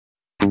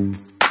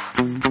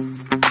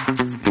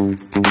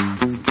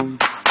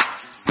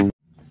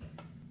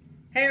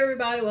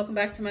everybody, welcome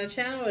back to my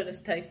channel. It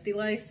is Tasty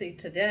Lacey.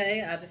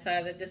 Today I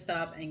decided to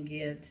stop and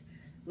get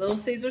Little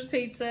Caesar's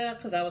pizza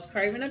because I was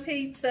craving a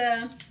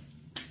pizza.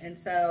 And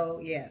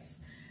so yes,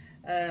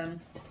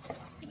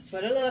 that's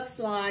what it looks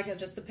like.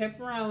 Just a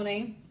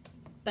pepperoni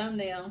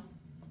thumbnail.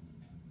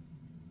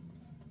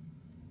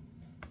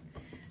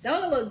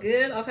 Don't it look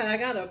good? Okay, I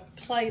got a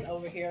plate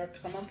over here.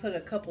 I'm gonna put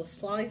a couple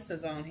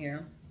slices on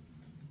here.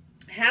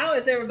 How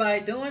is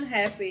everybody doing?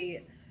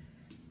 Happy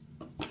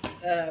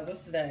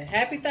what's today?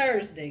 Happy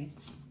Thursday.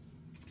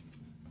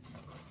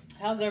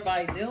 How's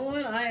everybody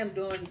doing? I am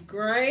doing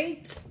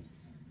great.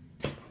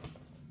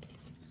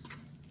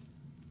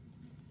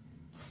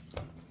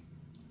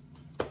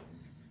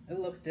 Oh,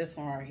 look at this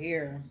one right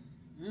here.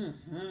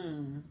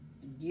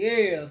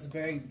 Yes,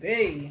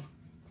 baby.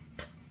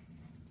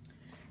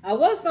 I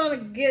was going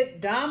to get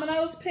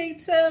Domino's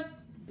pizza,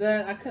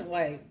 but I couldn't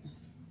wait.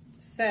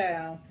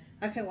 So,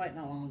 I can't wait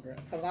no longer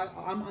because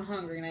I'm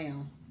hungry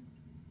now.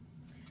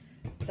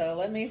 So,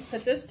 let me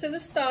put this to the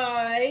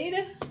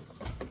side.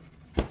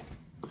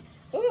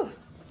 Ooh.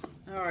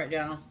 All right,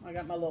 y'all. I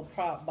got my little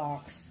prop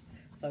box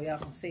so y'all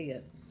can see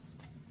it.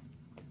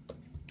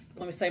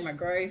 Let me say my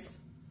grace.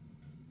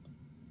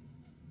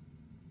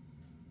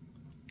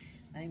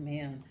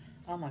 Amen.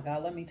 Oh, my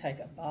God. Let me take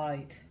a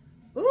bite.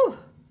 Ooh.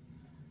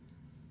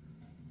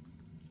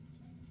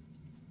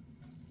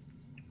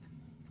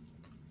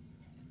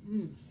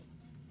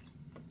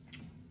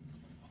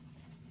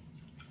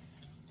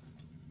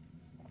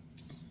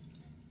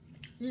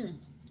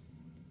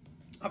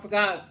 I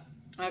forgot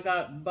I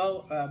got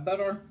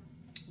butter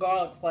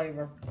garlic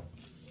flavor.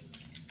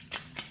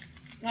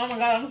 Oh my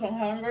God, I'm so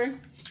hungry.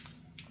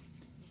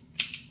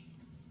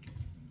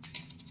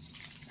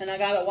 And I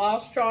got a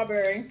wild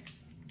strawberry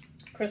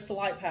Crystal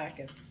Light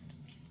packet.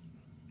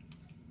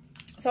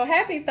 So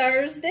happy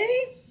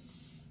Thursday.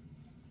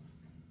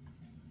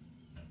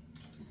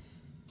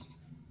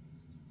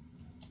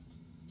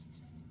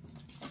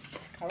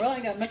 I really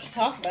ain't got much to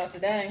talk about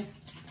today.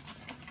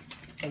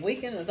 The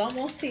weekend is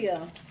almost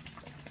here.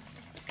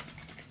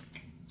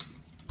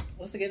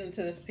 Let's get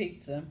into this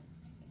pizza.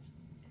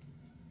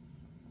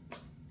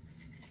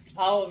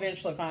 I'll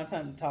eventually find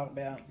something to talk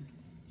about.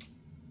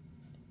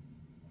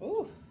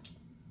 Ooh.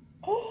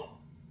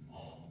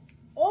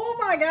 Oh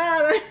my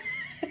God.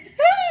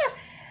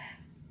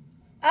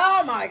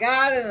 Oh my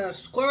God, and it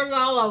squirted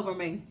all over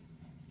me.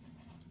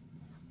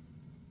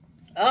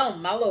 Oh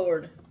my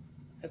Lord.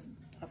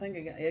 I think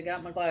it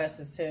got my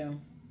glasses too.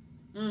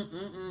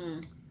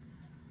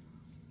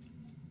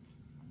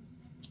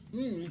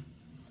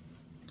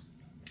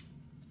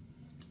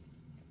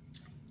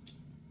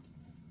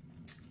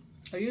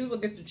 I usually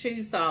get the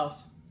cheese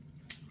sauce.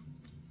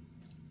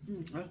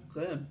 That's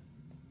good.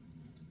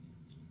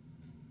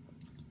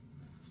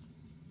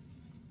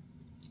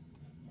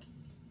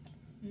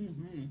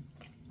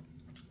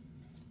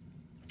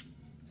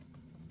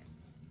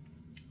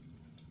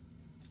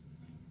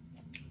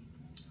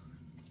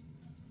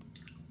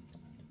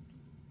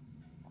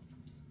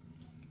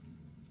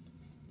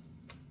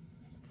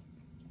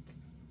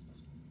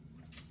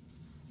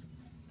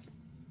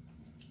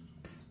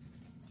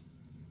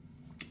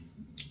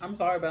 I'm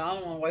sorry, but I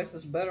don't want to waste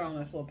this butter on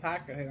this little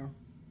packet here.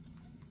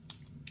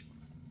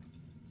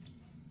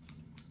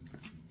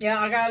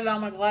 Yeah, I got it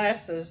on my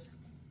glasses.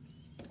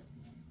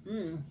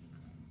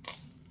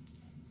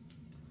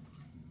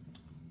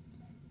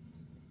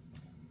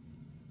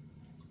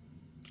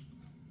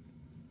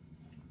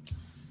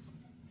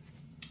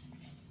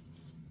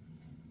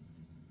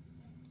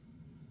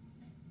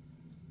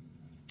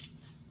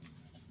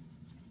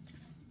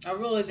 I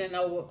really didn't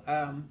know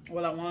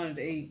what I wanted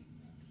to eat.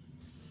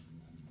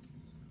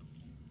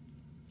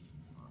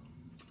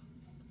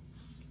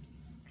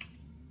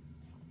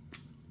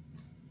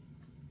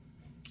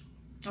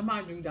 I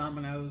might do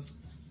Domino's.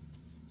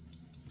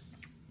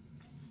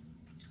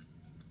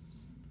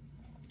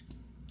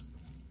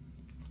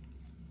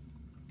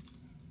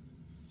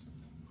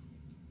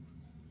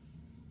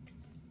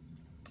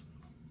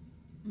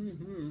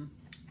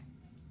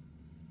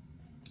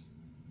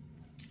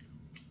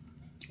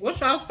 What's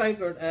y'all's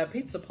favorite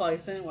pizza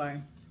place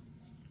anyway?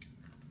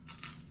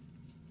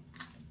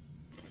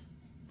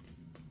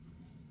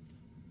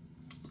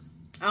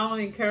 I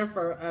don't even care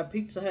for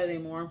Pizza Hut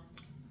anymore.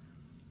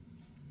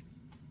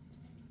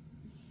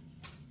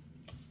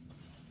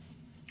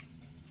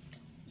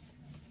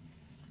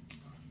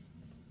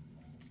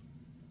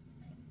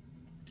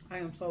 I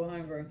am so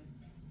hungry.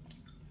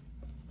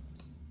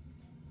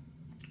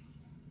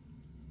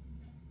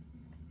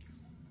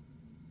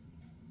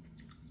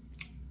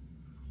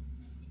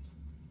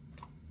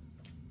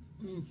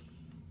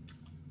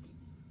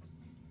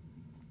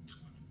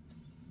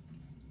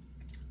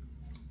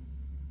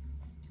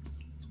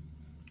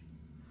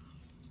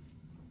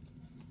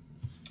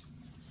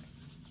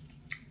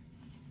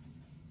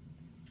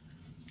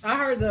 I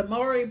heard the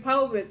Maury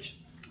Povich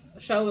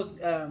show is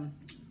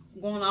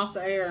going off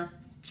the air.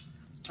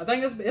 I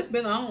think it's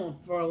been on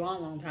for a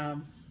long, long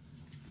time.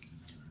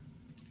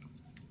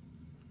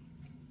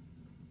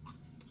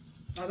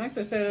 I think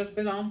they said it's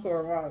been on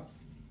for a while.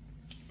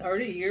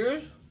 30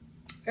 years?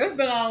 It's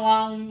been a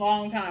long,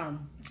 long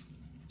time.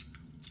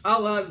 I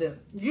loved it.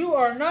 You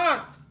Are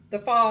Not the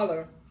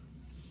Father.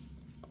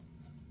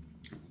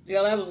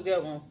 Yeah, that was a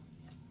good one.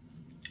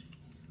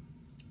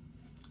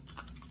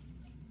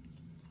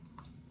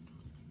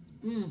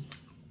 Mmm.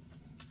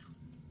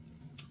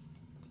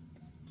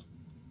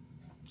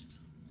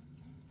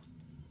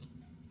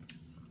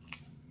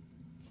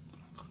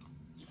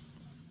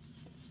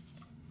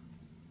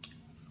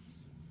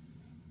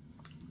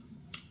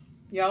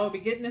 Y'all will be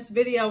getting this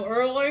video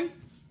early.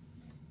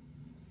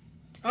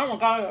 Oh my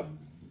God,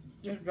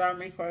 this drives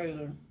me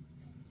crazy.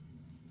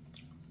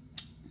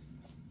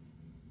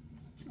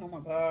 Oh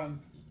my God.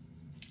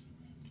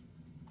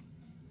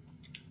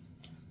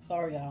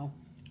 Sorry, y'all.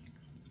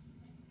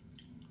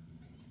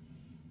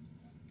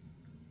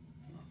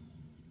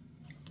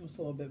 It's a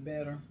little bit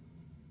better.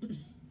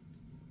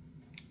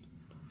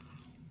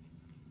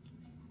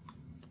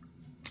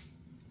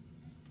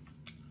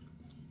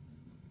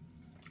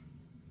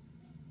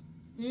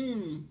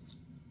 Mmm.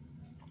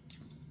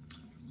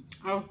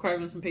 I was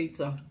craving some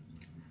pizza.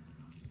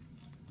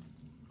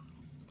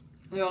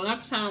 Yo,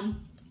 next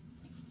time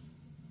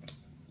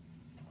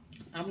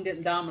I'm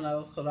getting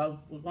Domino's because I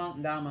was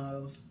wanting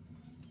Domino's.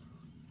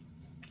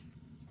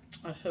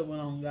 I should have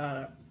went on and got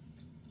it.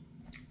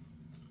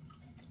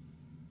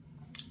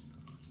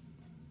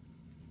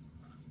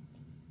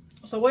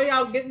 So what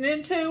y'all getting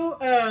into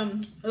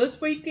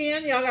this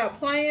weekend? Y'all got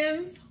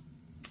plans?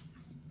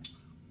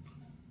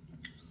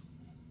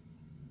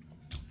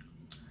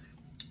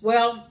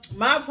 Well,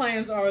 my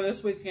plans are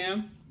this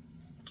weekend,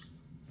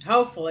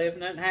 hopefully, if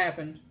nothing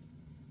happens,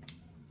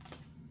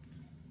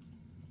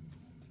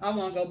 I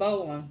want to go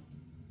bowling.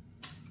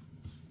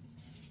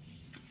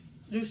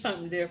 Do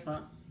something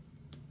different.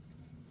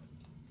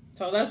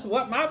 So that's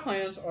what my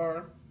plans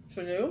are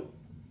to do.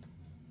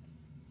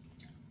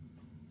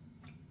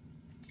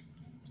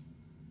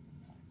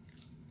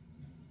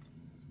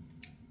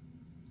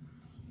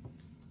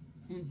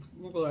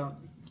 Look at that.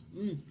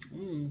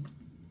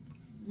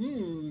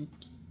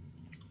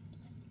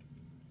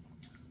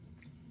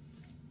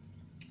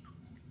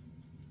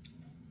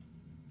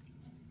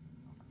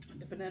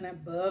 Dipping in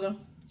that butter.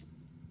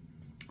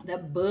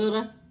 That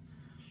butter.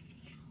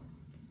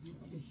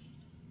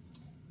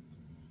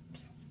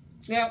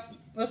 Yep,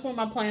 that's what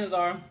my plans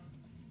are.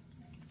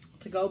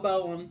 To go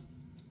bowling.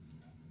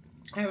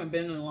 I haven't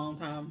been in a long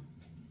time.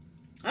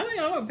 I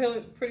think I'm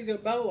a pretty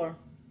good bowler.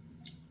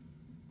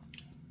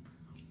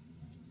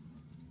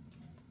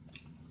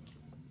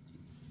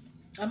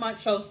 I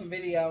might show some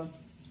video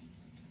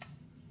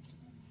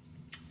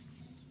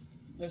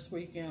this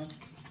weekend.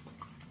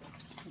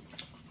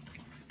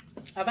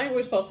 I think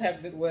we're supposed to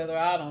have good weather.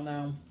 I don't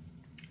know.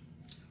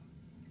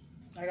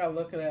 I gotta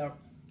look it up.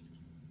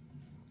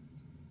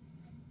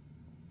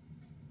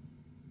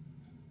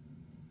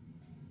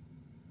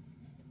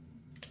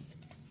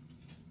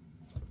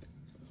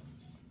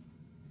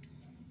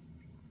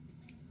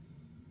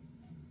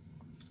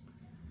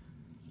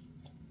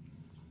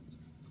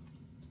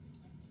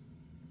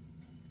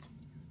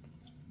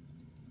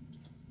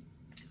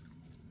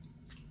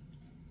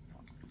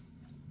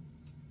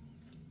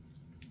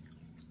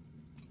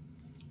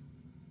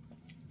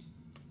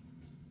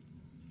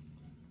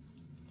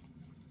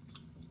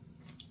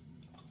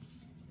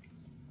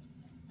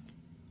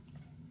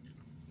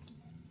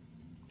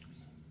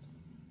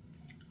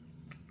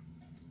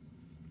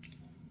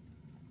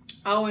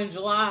 Oh, in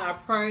July, I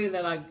pray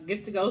that I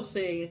get to go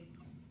see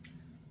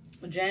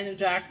Janet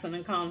Jackson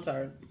in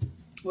concert.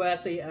 Well,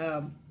 at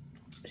the,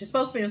 she's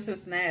supposed to be in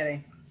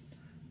Cincinnati.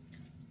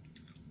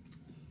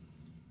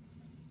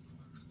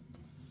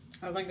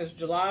 I think it's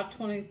July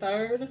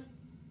 23rd.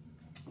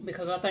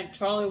 Because I think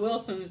Charlie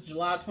Wilson is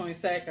July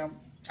 22nd.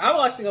 I would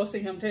like to go see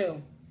him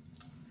too.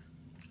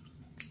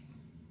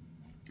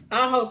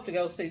 I hope to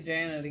go see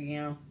Janet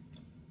again.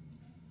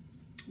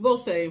 We'll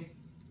see.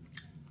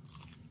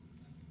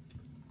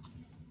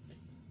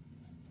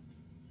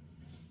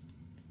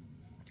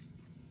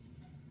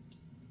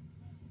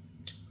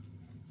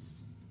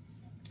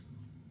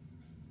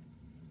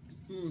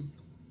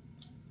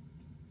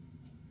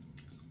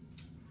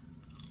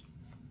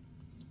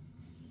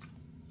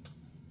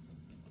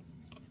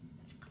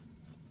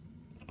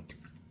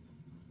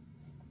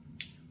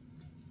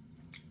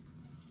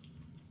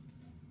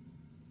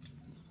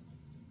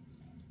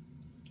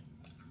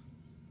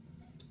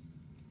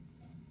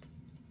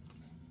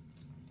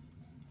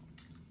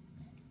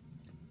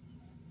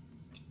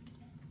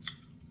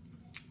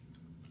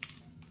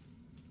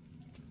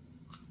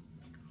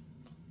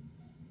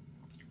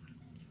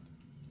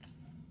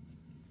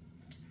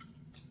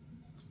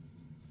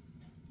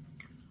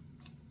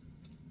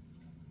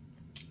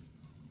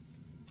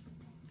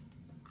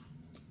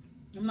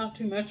 I'm not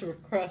too much of a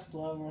crust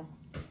lover.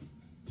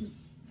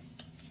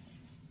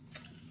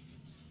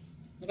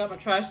 I got my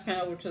trash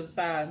can over to the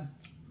side.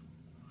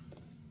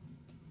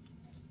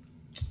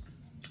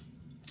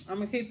 I'm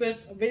going to keep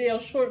this video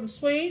short and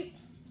sweet.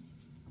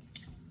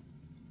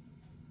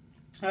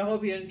 I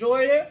hope you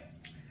enjoyed it.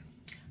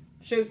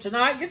 Shoot,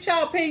 tonight, get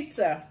y'all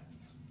pizza.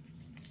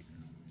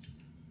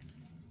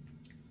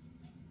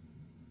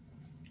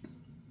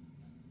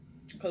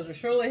 because you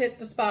surely hit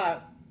the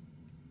spot.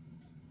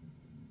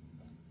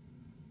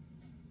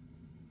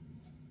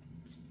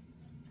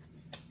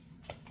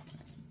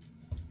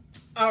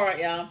 All right,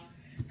 y'all.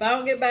 If I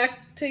don't get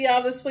back to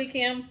y'all this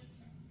weekend,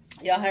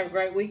 y'all have a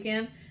great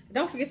weekend.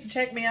 Don't forget to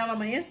check me out on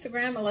my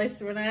Instagram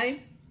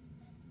at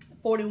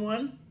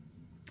LaceyRenee41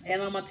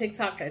 and on my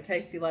TikTok at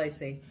Tasty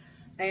Lacey.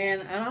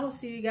 And I will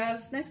see you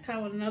guys next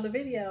time with another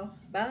video.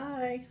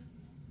 Bye.